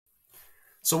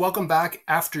So welcome back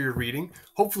after your reading.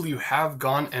 Hopefully you have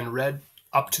gone and read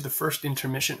up to the first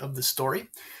intermission of the story.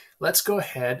 Let's go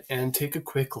ahead and take a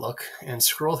quick look and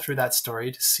scroll through that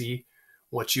story to see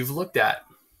what you've looked at.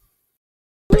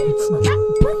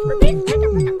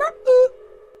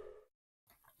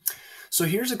 So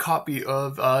here's a copy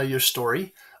of your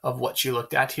story of what you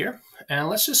looked at here. And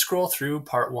let's just scroll through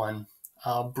part one.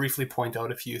 I'll briefly point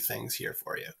out a few things here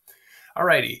for you.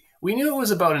 Alrighty, we knew it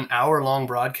was about an hour-long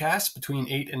broadcast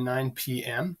between 8 and 9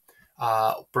 p.m.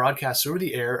 Broadcast over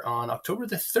the air on October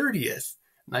the 30th,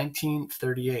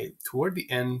 1938, toward the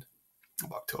end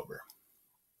of October.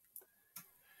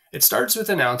 It starts with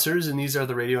announcers, and these are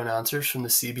the radio announcers from the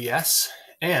CBS,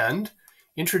 and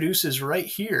introduces right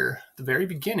here, the very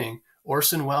beginning,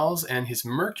 Orson Welles and his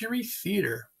Mercury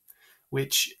Theater,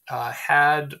 which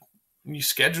had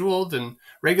scheduled and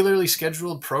regularly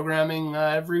scheduled programming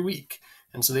every week.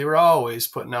 And so they were always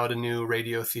putting out a new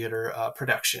radio theater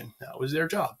production. That was their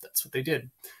job. That's what they did.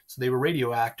 So they were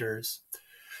radio actors.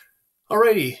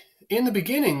 Alrighty. In the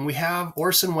beginning, we have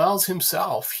Orson Welles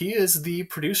himself. He is the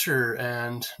producer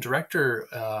and director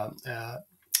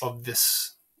of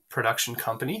this production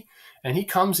company. And he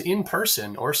comes in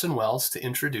person, Orson Welles, to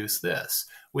introduce this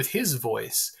with his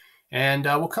voice. And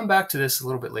we'll come back to this a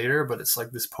little bit later, but it's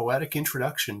like this poetic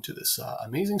introduction to this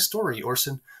amazing story,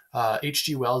 Orson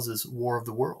H.G. Wells' War of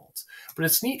the Worlds. But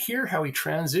it's neat here how he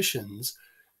transitions.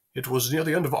 It was near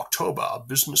the end of October.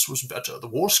 Business was better. The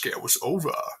war scare was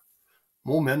over.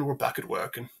 More men were back at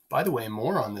work. And by the way,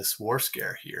 more on this war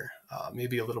scare here,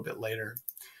 maybe a little bit later,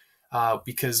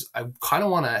 because I kind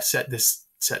of want to set this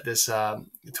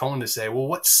tone to say, well,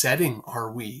 what setting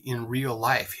are we in real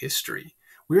life history?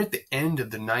 We're at the end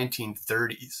of the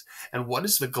 1930s. And what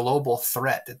is the global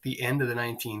threat at the end of the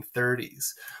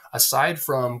 1930s? Aside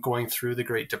from going through the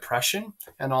Great Depression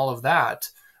and all of that,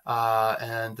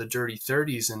 and the dirty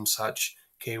 30s and such,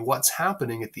 okay, what's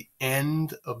happening at the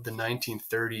end of the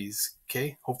 1930s?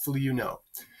 Okay, hopefully you know.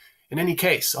 In any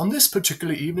case, on this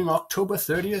particular evening, October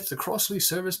 30th, the Crossley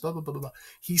service, blah, blah, blah, blah,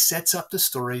 he sets up the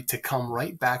story to come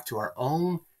right back to our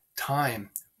own time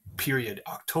period,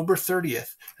 October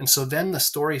 30th. And so then the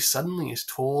story suddenly is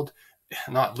told,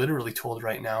 not literally told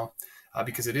right now,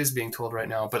 because it is being told right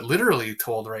now, but literally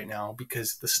told right now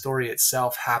because the story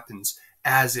itself happens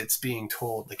as it's being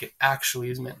told. Like it actually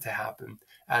is meant to happen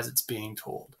as it's being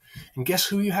told. And guess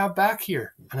who you have back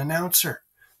here? An announcer,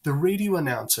 the radio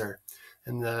announcer.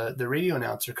 And the radio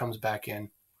announcer comes back in.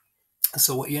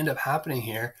 So what you end up happening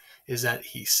here is that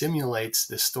he simulates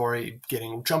the story,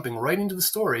 jumping right into the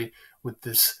story with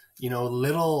this,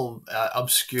 little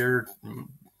obscure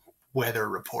weather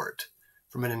report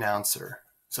from an announcer.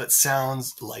 So it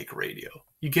sounds like radio.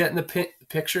 You get in the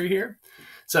picture here?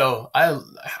 So I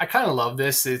kind of love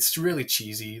this. It's really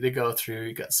cheesy. They go through,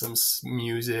 you got some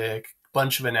music,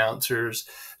 bunch of announcers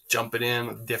jumping in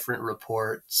with different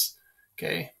reports.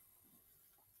 Okay.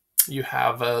 You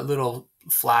have a little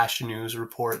flash news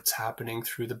reports happening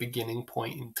through the beginning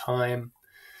point in time.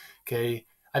 Okay.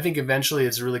 I think eventually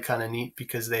it's really kind of neat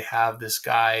because they have this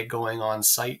guy going on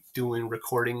site doing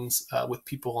recordings with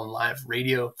people on live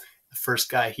radio. The first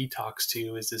guy he talks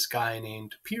to is this guy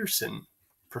named Pearson,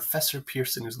 Professor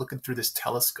Pearson, who's looking through this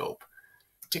telescope.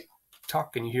 Tick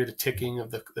tock, and you hear the ticking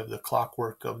of the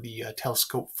clockwork of the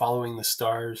telescope following the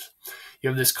stars. You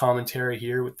have this commentary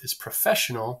here with this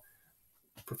professional,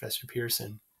 Professor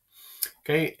Pearson.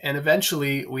 Okay, and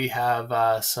eventually we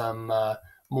have some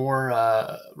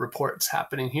more reports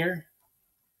happening here.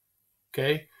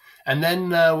 Okay, and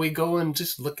then we go and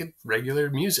just look at regular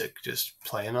music just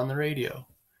playing on the radio.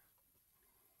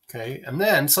 Okay, and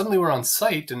then suddenly we're on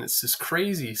site and it's this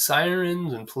crazy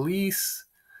sirens and police.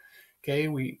 Okay,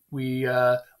 we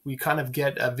kind of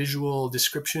get a visual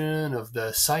description of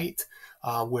the site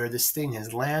where this thing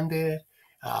has landed.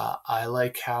 I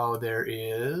like how there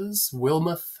is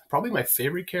Wilmoth, probably my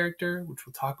favorite character, which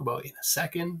we'll talk about in a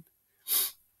second,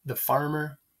 the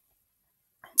farmer.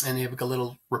 And they have like a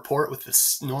little report with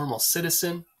this normal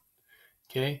citizen.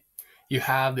 Okay. You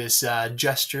have this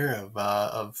gesture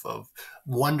of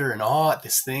wonder and awe at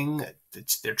this thing that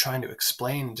they're trying to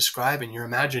explain and describe, and your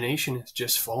imagination is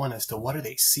just flowing as to what are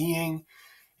they seeing,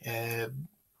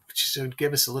 which should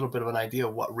give us a little bit of an idea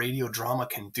of what radio drama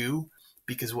can do.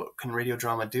 Because what can radio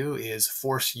drama do is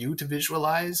force you to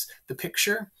visualize the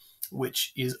picture,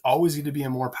 which is always going to be a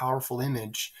more powerful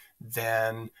image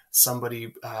than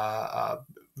somebody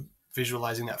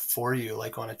visualizing that for you,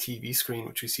 like on a TV screen,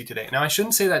 which we see today. Now, I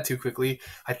shouldn't say that too quickly.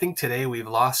 I think today we've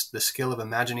lost the skill of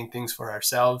imagining things for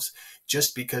ourselves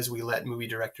just because we let movie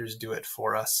directors do it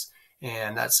for us.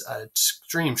 And that's an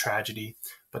extreme tragedy.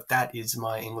 But that is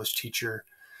my English teacher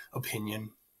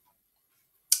opinion.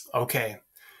 Okay,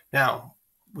 now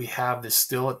we have this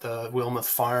still at the Wilmoth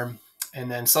farm, and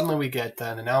then suddenly we get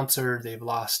an announcer. They've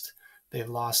lost the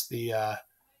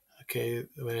okay,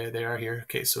 they are here.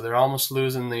 Okay, so they're almost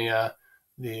losing the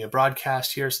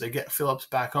broadcast here, so they get Phillips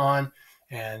back on,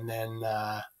 and then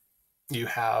you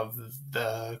have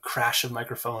the crash of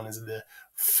microphone as the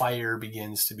fire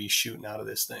begins to be shooting out of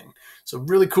this thing. So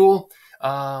really cool.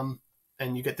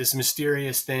 And you get this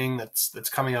mysterious thing that's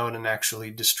coming out and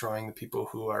actually destroying the people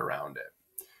who are around it.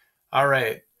 All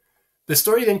right. The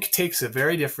story then takes a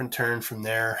very different turn from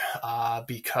there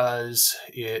because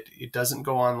it doesn't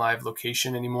go on live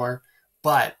location anymore,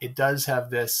 but it does have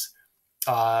this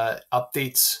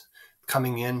updates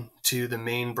coming in to the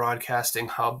main broadcasting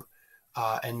hub,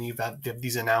 and you have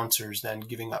these announcers then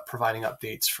providing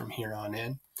updates from here on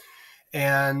in.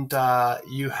 And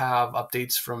you have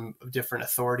updates from different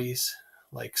authorities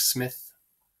like Smith.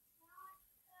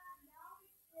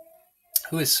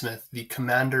 Who is Smith? The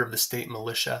commander of the state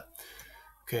militia.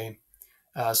 Okay,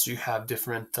 so you have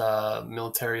different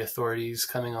military authorities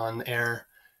coming on air,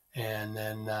 and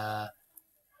then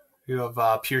you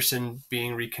have Pearson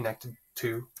being reconnected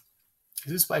to.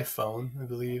 Is this by phone, I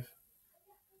believe?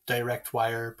 Direct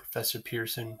wire, Professor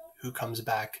Pearson, who comes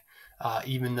back,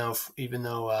 even though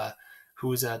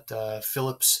who is at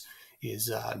Phillips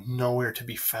is nowhere to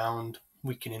be found.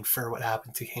 We can infer what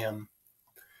happened to him.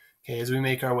 Okay, as we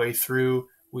make our way through,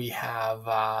 we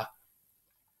have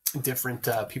different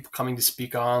people coming to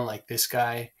speak on, like this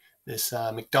guy, this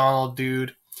McDonald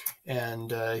dude,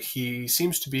 and he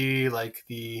seems to be like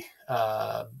the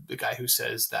guy who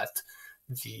says that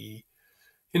the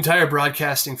entire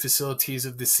broadcasting facilities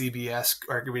of the CBS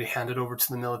are going to be handed over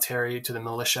to the military, to the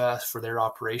militia for their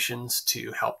operations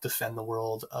to help defend the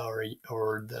world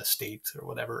or the state or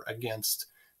whatever against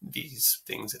these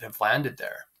things that have landed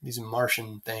there, these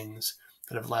Martian things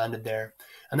that have landed there.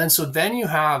 And then you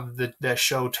have the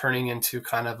show turning into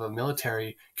kind of a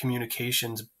military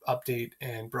communications update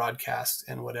and broadcast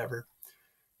and whatever.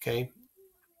 Okay.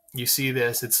 You see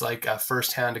this, it's like a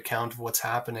firsthand account of what's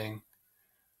happening.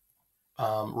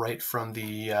 Right from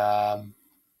the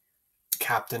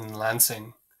Captain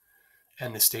Lansing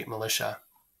and the state militia.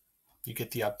 You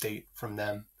get the update from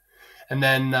them. And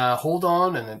then hold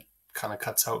on, and it kind of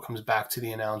cuts out, comes back to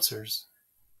the announcers.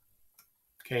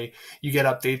 Okay, you get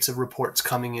updates of reports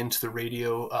coming into the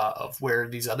radio of where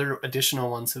these other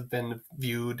additional ones have been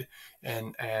viewed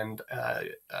and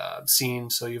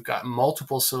seen. So you've got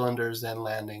multiple cylinders then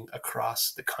landing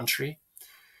across the country.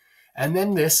 And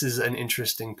then this is an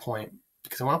interesting point,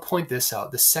 because I want to point this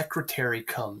out. The secretary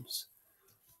comes.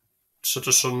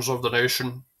 Citizens of the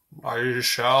nation, I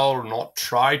shall not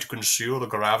try to conceal the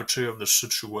gravity of the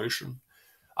situation.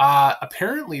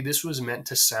 Apparently, this was meant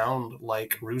to sound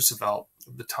like Roosevelt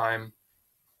of the time,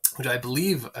 which I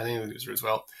think it was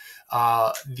Roosevelt,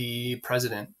 the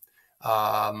president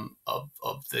of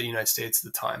the United States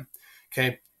at the time.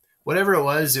 Okay. Whatever it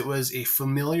was a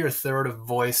familiar third of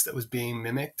voice that was being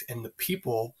mimicked, and the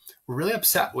people were really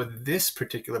upset with this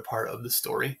particular part of the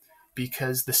story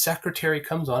because the secretary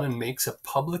comes on and makes a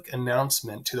public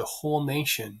announcement to the whole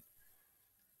nation.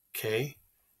 Okay?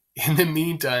 In the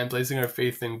meantime, placing our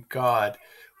faith in God,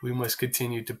 we must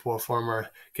continue to perform our...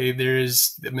 Okay,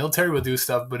 the military will do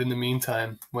stuff, but in the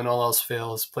meantime, when all else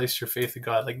fails, place your faith in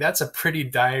God. Like, that's a pretty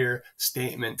dire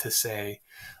statement to say.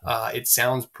 It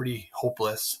sounds pretty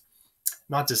hopeless.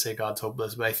 Not to say God's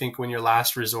hopeless, but I think when your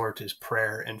last resort is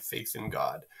prayer and faith in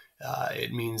God,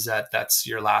 it means that that's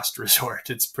your last resort.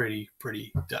 It's pretty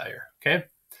dire. Okay.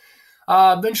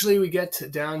 Eventually we get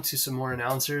down to some more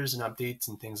announcers and updates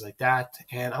and things like that.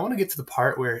 And I want to get to the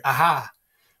part where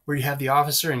you have the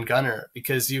officer and gunner,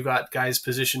 because you got guys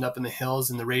positioned up in the hills,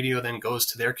 and the radio then goes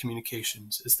to their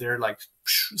communications as they're like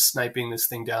sniping this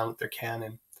thing down with their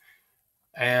cannon.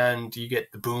 And you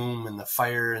get the boom and the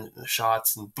fire and the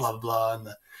shots and blah blah,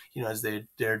 and as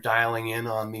they're dialing in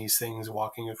on these things,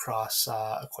 walking across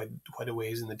quite a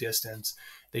ways in the distance.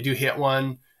 They do hit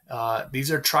one.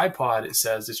 These are tripod. It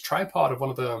says it's tripod of one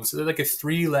of them, so they're like a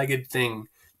 3-legged thing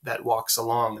that walks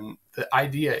along. And the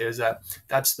idea is that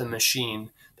that's the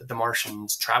machine that the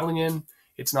Martian's traveling in.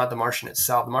 It's not the Martian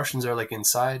itself. The Martians are like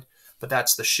inside, but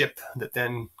that's the ship that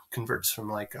then converts from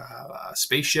like a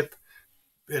spaceship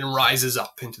and rises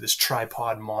up into this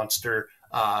tripod monster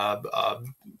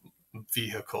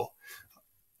vehicle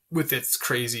with its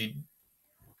crazy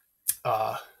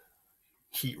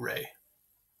heat ray.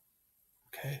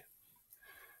 Okay.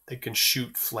 They can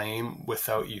shoot flame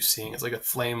without you seeing. It's like a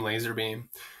flame laser beam.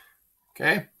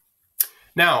 Okay.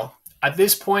 Now, at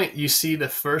this point, you see the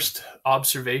first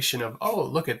observation of, oh,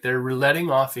 look at, they're letting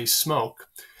off a smoke.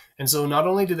 And so not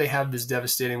only do they have this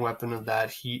devastating weapon of that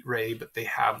heat ray, but they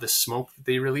have the smoke that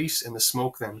they release, and the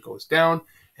smoke then goes down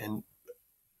and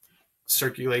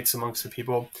circulates amongst the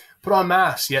people. Put on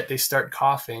masks, yet they start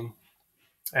coughing,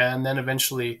 and then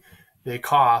eventually they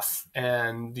cough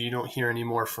and you don't hear any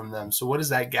more from them. So what is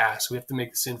that gas? We have to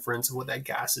make this inference of what that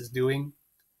gas is doing.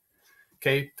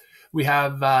 Okay, we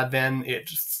have then it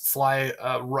fly.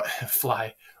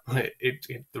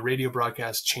 The radio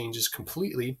broadcast changes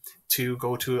completely to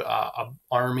go to a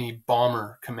army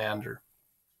bomber commander,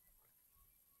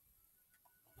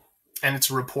 and it's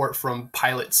a report from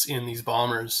pilots in these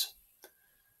bombers,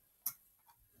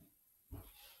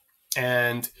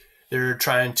 and they're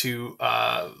trying to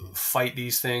fight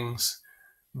these things,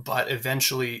 but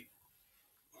eventually,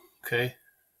 okay,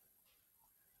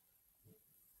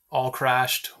 all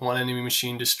crashed, one enemy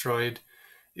machine destroyed.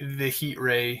 The heat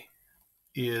ray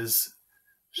is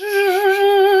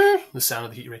the sound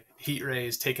of the heat ray. Heat ray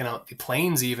is taking out the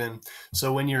planes even.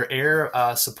 So when your air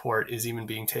support is even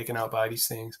being taken out by these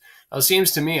things. Now it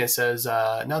seems to me, it says,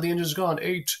 now the engine's gone,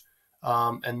 8.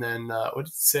 And then, what did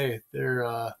it say?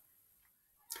 They're,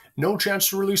 no chance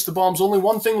to release the bombs. Only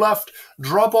one thing left.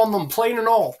 Drop on them, plane and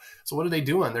all. So what are they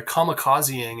doing? They're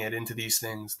kamikazing it into these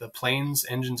things. The planes,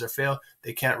 engines are failed.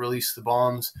 They can't release the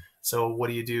bombs. So what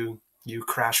do? You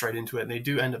crash right into it. And they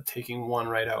do end up taking one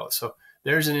right out. So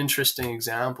there's an interesting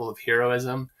example of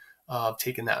heroism, of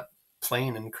taking that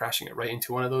plane and crashing it right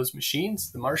into one of those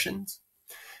machines, the Martians.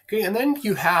 Okay, and then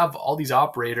you have all these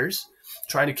operators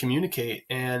trying to communicate,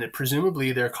 and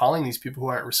presumably they're calling these people who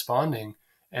aren't responding.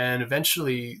 And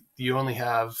eventually you only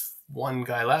have one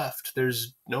guy left.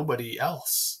 There's nobody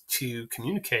else to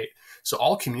communicate. So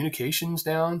all communications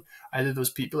down. Either those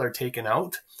people are taken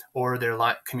out or their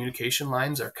communication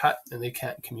lines are cut and they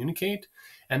can't communicate.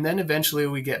 And then eventually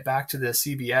we get back to the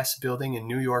CBS building in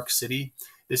New York City.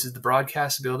 This is the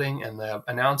broadcast building, and the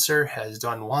announcer has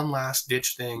done one last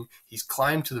ditch thing. He's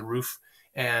climbed to the roof,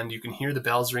 and you can hear the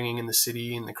bells ringing in the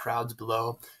city and the crowds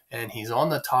below. And he's on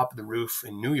the top of the roof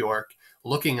in New York,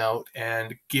 looking out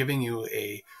and giving you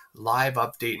a live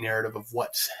update narrative of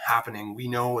what's happening. We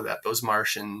know that those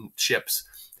Martian ships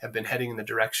have been heading in the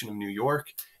direction of New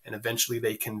York, and eventually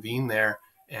they convene there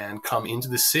and come into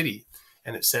the city.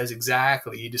 And it says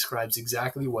exactly, he describes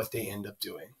exactly what they end up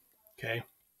doing. Okay.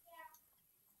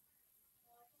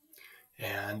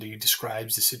 And he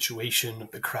describes the situation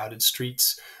of the crowded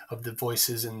streets, of the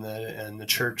voices in the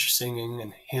church singing,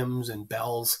 and hymns and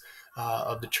bells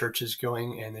of the churches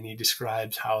going. And then he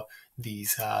describes how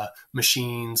these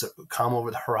machines come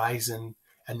over the horizon,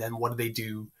 and then what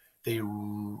do? They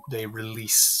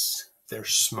release their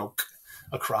smoke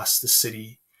across the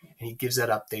city. And he gives that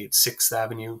update, 6th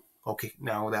Avenue. Okay,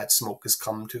 now that smoke has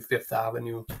come to 5th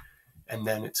Avenue, and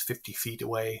then it's 50 feet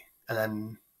away, and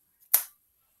then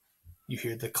you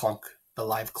hear the clunk, the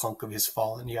live clunk of his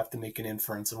fall, and you have to make an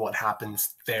inference of what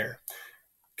happens there.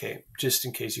 Okay, just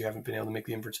in case you haven't been able to make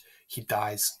the inference, he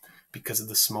dies because of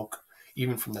the smoke,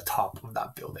 even from the top of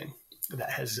that building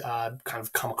that has kind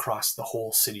of come across the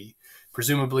whole city.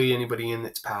 Presumably anybody in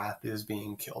its path is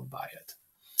being killed by it.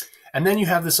 And then you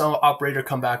have this operator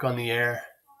come back on the air.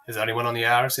 Is anyone on the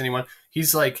air? Is anyone?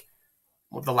 He's like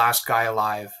the last guy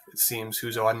alive, it seems,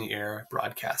 who's on the air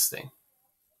broadcasting.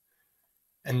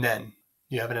 And then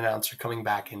you have an announcer coming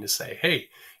back in to say, hey,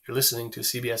 you're listening to a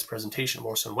CBS presentation of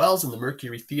Orson Welles and the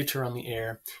Mercury Theatre on the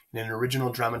air in an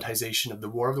original dramatization of The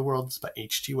War of the Worlds by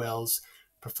H.G. Wells.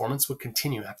 Performance will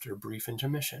continue after a brief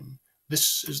intermission.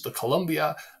 This is the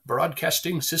Columbia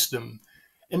Broadcasting System.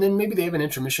 And then maybe they have an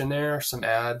intermission there, some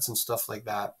ads and stuff like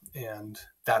that. And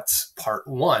that's part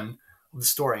 1 of the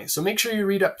story. So make sure you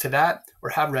read up to that,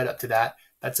 or have read up to that.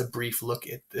 That's a brief look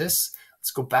at this.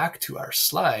 Let's go back to our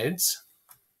slides.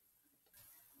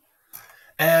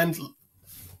 And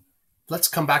let's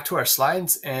come back to our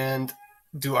slides and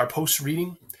do our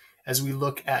post-reading as we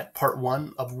look at part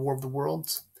 1 of War of the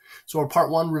Worlds. So our part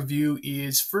 1 review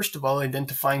is, first of all,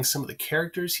 identifying some of the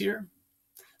characters here.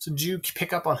 So did you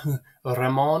pick up on who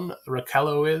Ramon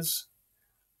Raquello is?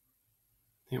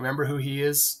 You remember who he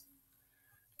is?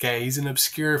 Okay, he's an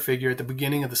obscure figure at the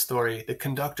beginning of the story, the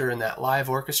conductor in that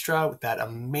live orchestra with that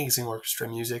amazing orchestra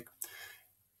music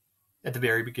at the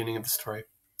very beginning of the story.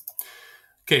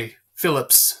 Okay,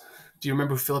 Phillips. Do you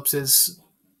remember who Phillips is?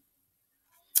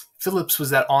 Phillips was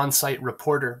that on-site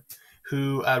reporter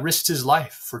who risked his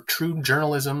life for true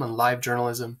journalism and live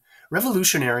journalism.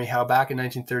 Revolutionary how back in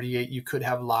 1938 you could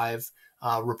have live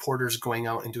reporters going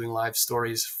out and doing live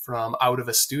stories from out of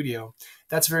a studio.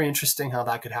 That's very interesting how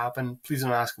that could happen. Please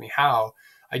don't ask me how.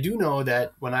 I do know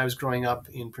that when I was growing up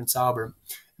in Prince Albert,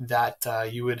 that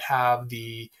you would have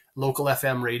the local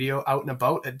FM radio out and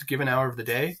about at a given hour of the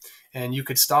day, and you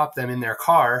could stop them in their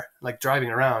car, like driving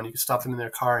around. You could stop them in their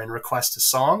car and request a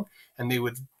song, and they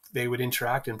would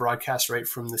interact and broadcast right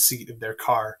from the seat of their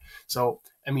car. So,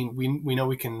 I mean, we know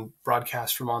we can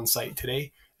broadcast from on site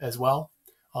today as well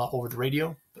over the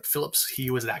radio, but Phillips, he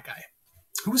was that guy.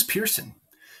 Who was Pearson?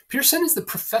 Pearson is the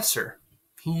professor.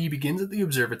 He begins at the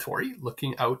observatory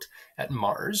looking out at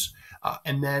Mars,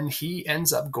 and then he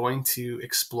ends up going to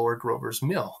explore Grover's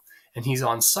Mill. And he's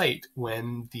on site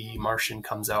when the Martian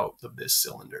comes out of this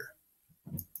cylinder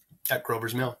at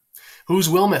Grover's Mill. Who's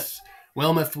Wilmoth?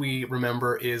 Wilmoth, we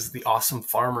remember, is the awesome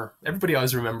farmer. Everybody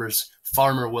always remembers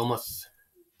Farmer Wilmoth.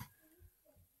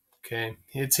 Okay,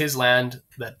 it's his land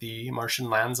that the Martian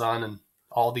lands on, and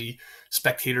all the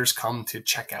spectators come to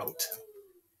check out.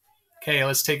 Okay,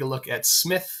 let's take a look at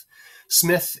Smith.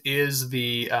 Smith is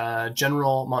the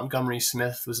General Montgomery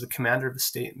Smith, was the commander of the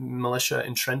state militia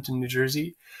in Trenton, New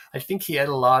Jersey. I think he had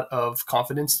a lot of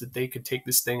confidence that they could take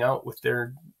this thing out with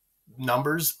their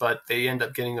numbers, but they end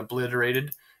up getting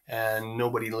obliterated and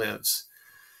nobody lives.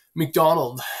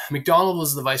 McDonald. McDonald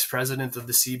was the vice president of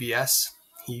the CBS.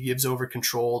 He gives over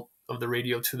control of the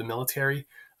radio to the military,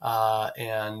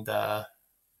 and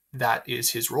that is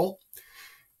his role.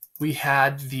 We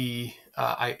had the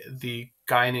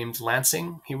guy named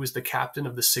Lansing. He was the captain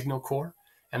of the Signal Corps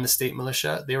and the state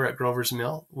militia. They were at Grover's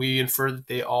Mill. We infer that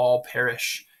they all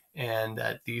perish and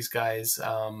that these guys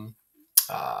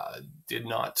did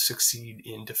not succeed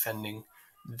in defending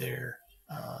their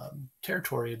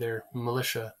territory, their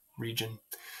militia region.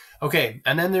 Okay,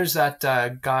 and then there's that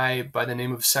guy by the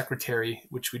name of Secretary,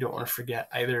 which we don't want to forget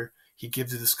either. He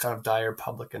gives this kind of dire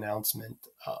public announcement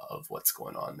of what's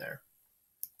going on there.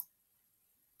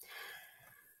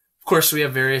 Of course, we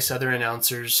have various other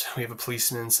announcers. We have a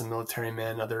policeman, some military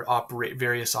men, other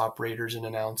various operators and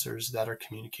announcers that are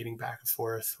communicating back and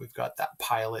forth. We've got that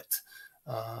pilot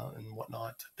and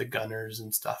whatnot, the gunners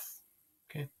and stuff.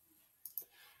 Okay.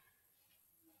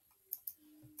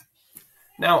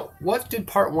 Now, what did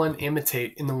part one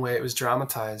imitate in the way it was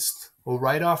dramatized? Well,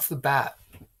 right off the bat,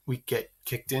 we get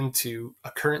kicked into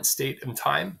a current state and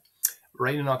time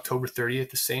right on October 30th,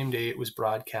 the same day it was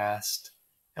broadcast.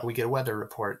 And we get a weather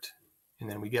report, and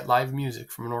then we get live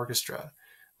music from an orchestra,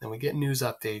 then we get news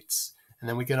updates, and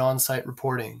then we get on-site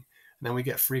reporting, and then we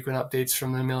get frequent updates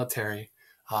from the military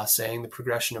saying the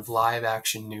progression of live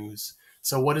action news.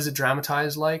 So what is it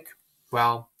dramatized like?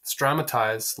 Well, it's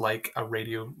dramatized like a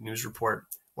radio news report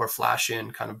or flash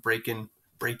in kind of breaking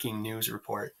news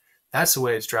report. That's the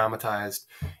way it's dramatized.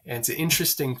 And it's an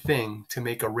interesting thing to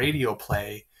make a radio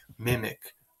play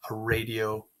mimic a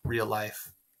radio real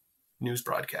life news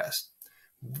broadcast.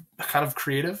 A kind of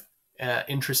creative,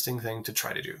 interesting thing to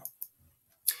try to do.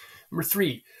 Number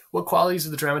 3, what qualities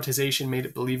of the dramatization made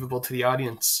it believable to the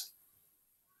audience?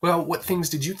 Well, what things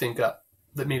did you think up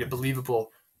that made it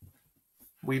believable?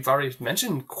 We've already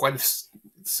mentioned quite the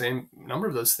same number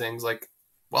of those things. Like,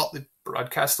 well, it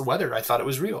broadcast the weather. I thought it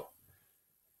was real.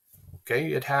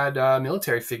 Okay, it had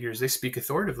military figures. They speak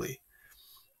authoritatively.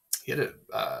 He had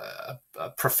a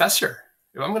professor.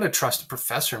 If I'm going to trust a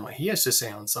professor in what he has to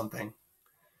say on something,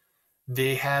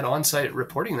 they had on-site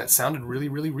reporting that sounded really,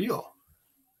 really real.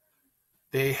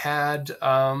 They had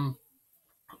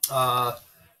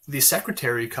the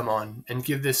secretary come on and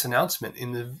give this announcement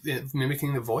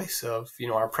mimicking the voice of,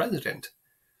 our president.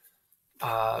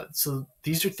 So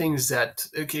these are things that,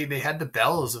 okay, they had the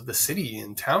bells of the city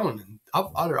and town and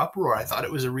utter uproar. I thought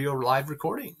it was a real live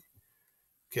recording.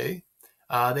 Okay.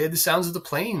 They had the sounds of the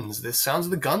planes, the sounds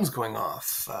of the guns going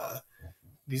off.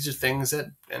 These are things that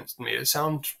made it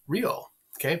sound real.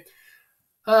 Okay.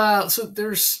 So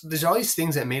there's all these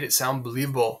things that made it sound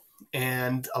believable,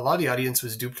 and a lot of the audience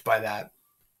was duped by that.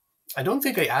 I don't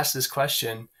think I asked this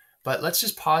question, but let's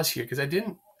just pause here because I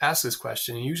didn't ask this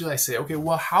question. And usually I say, okay,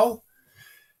 well, how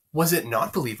was it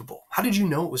not believable? How did you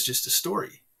know it was just a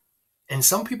story? And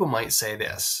some people might say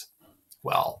this,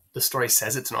 well, the story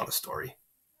says it's not a story.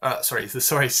 The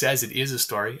story says it is a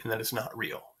story and that it's not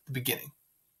real at the beginning.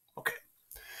 Okay.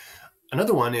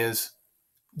 Another one is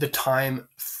the time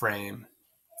frame.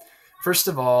 First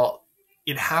of all,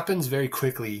 it happens very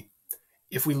quickly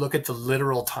if we look at the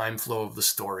literal time flow of the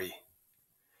story.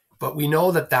 But we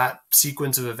know that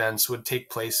sequence of events would take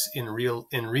place in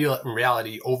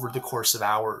reality over the course of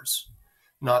hours,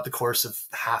 not the course of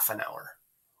half an hour.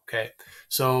 Okay.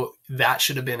 So that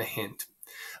should have been a hint.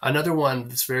 Another one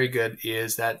that's very good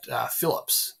is that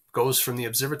Phillips goes from the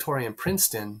observatory in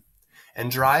Princeton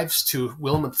and drives to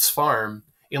Wilmoth's farm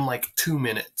in like 2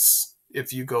 minutes,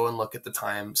 if you go and look at the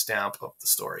time stamp of the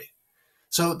story.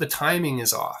 So the timing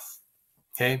is off.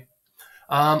 Okay.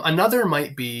 Another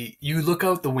might be you look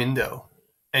out the window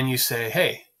and you say,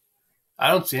 hey, I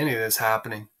don't see any of this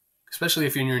happening, especially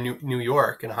if you're in New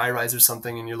York in a high rise or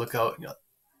something, and you look out and you're like,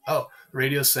 oh, the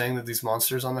radio's saying that these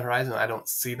monsters on the horizon, I don't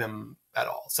see them at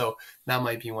all. So that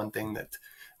might be one thing that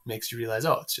makes you realize,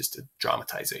 oh, it's just a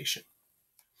dramatization.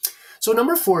 So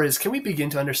number 4 is, can we begin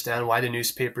to understand why the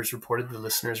newspapers reported the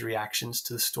listeners' reactions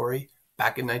to the story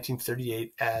back in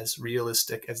 1938 as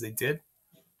realistic as they did?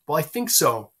 Well, I think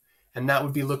so. And that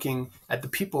would be looking at the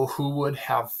people who would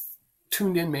have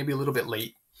tuned in maybe a little bit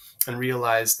late and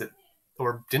realized that,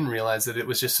 or didn't realize that it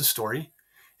was just a story,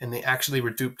 and they actually were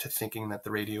duped to thinking that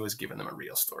the radio was giving them a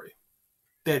real story.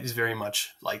 That is very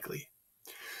much likely.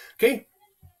 Okay.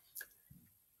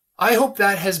 I hope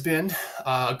that has been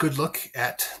a good look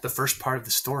at the first part of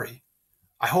the story.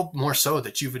 I hope more so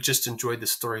that you've just enjoyed the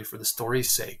story for the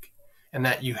story's sake, and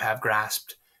that you have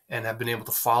grasped and have been able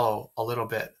to follow a little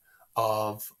bit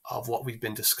of what we've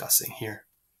been discussing here.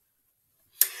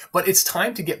 But it's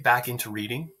time to get back into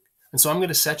reading. And so I'm going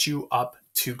to set you up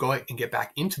to go and get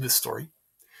back into the story,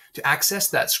 to access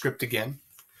that script again,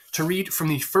 to read from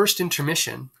the first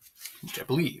intermission, which I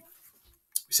believe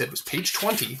we said was page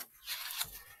 20,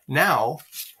 now,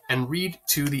 and read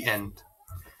to the end.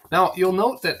 Now, you'll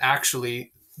note that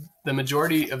actually the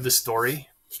majority of the story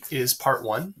is part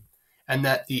 1, and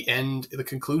that the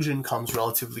conclusion comes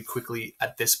relatively quickly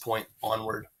at this point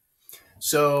onward.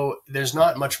 So there's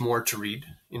not much more to read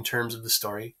in terms of the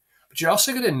story, but you're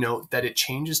also going to note that it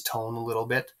changes tone a little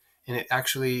bit, and it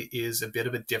actually is a bit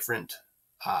of a different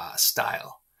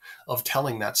style of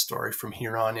telling that story from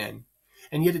here on in.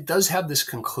 And yet it does have this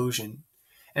conclusion.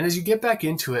 And as you get back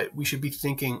into it, we should be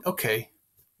thinking, okay,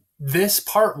 this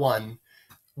part 1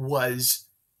 was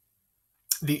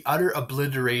the utter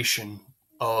obliteration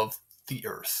of the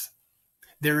earth.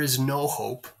 There is no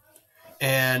hope,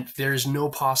 and there is no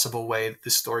possible way that the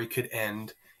story could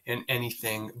end in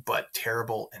anything but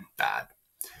terrible and bad.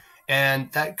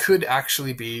 And that could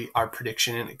actually be our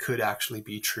prediction, and it could actually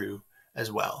be true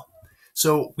as well.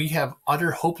 So we have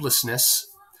utter hopelessness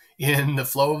in the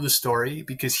flow of the story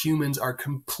because humans are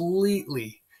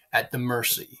completely at the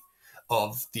mercy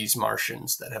of these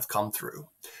Martians that have come through.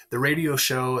 The radio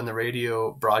show and the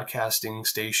radio broadcasting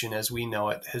station as we know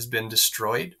it has been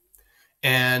destroyed,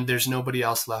 and there's nobody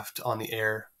else left on the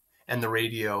air, and the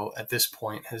radio at this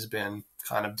point has been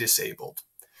kind of disabled.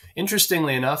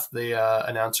 Interestingly enough, the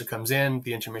announcer comes in,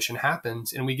 the intermission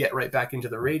happens, and we get right back into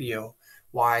the radio.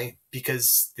 Why?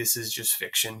 Because this is just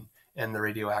fiction, and the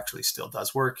radio actually still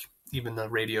does work, even though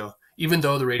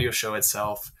the radio show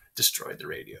itself destroyed the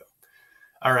radio.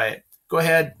 All right, go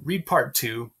ahead, read part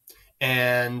 2,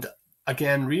 and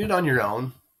again, read it on your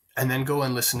own, and then go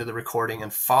and listen to the recording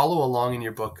and follow along in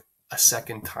your book a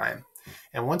second time.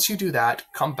 And once you do that,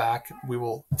 come back, we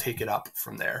will take it up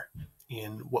from there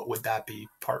in, what would that be,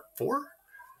 part 4?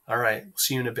 All right,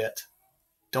 see you in a bit.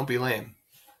 Don't be lame.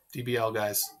 DBL,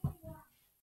 guys.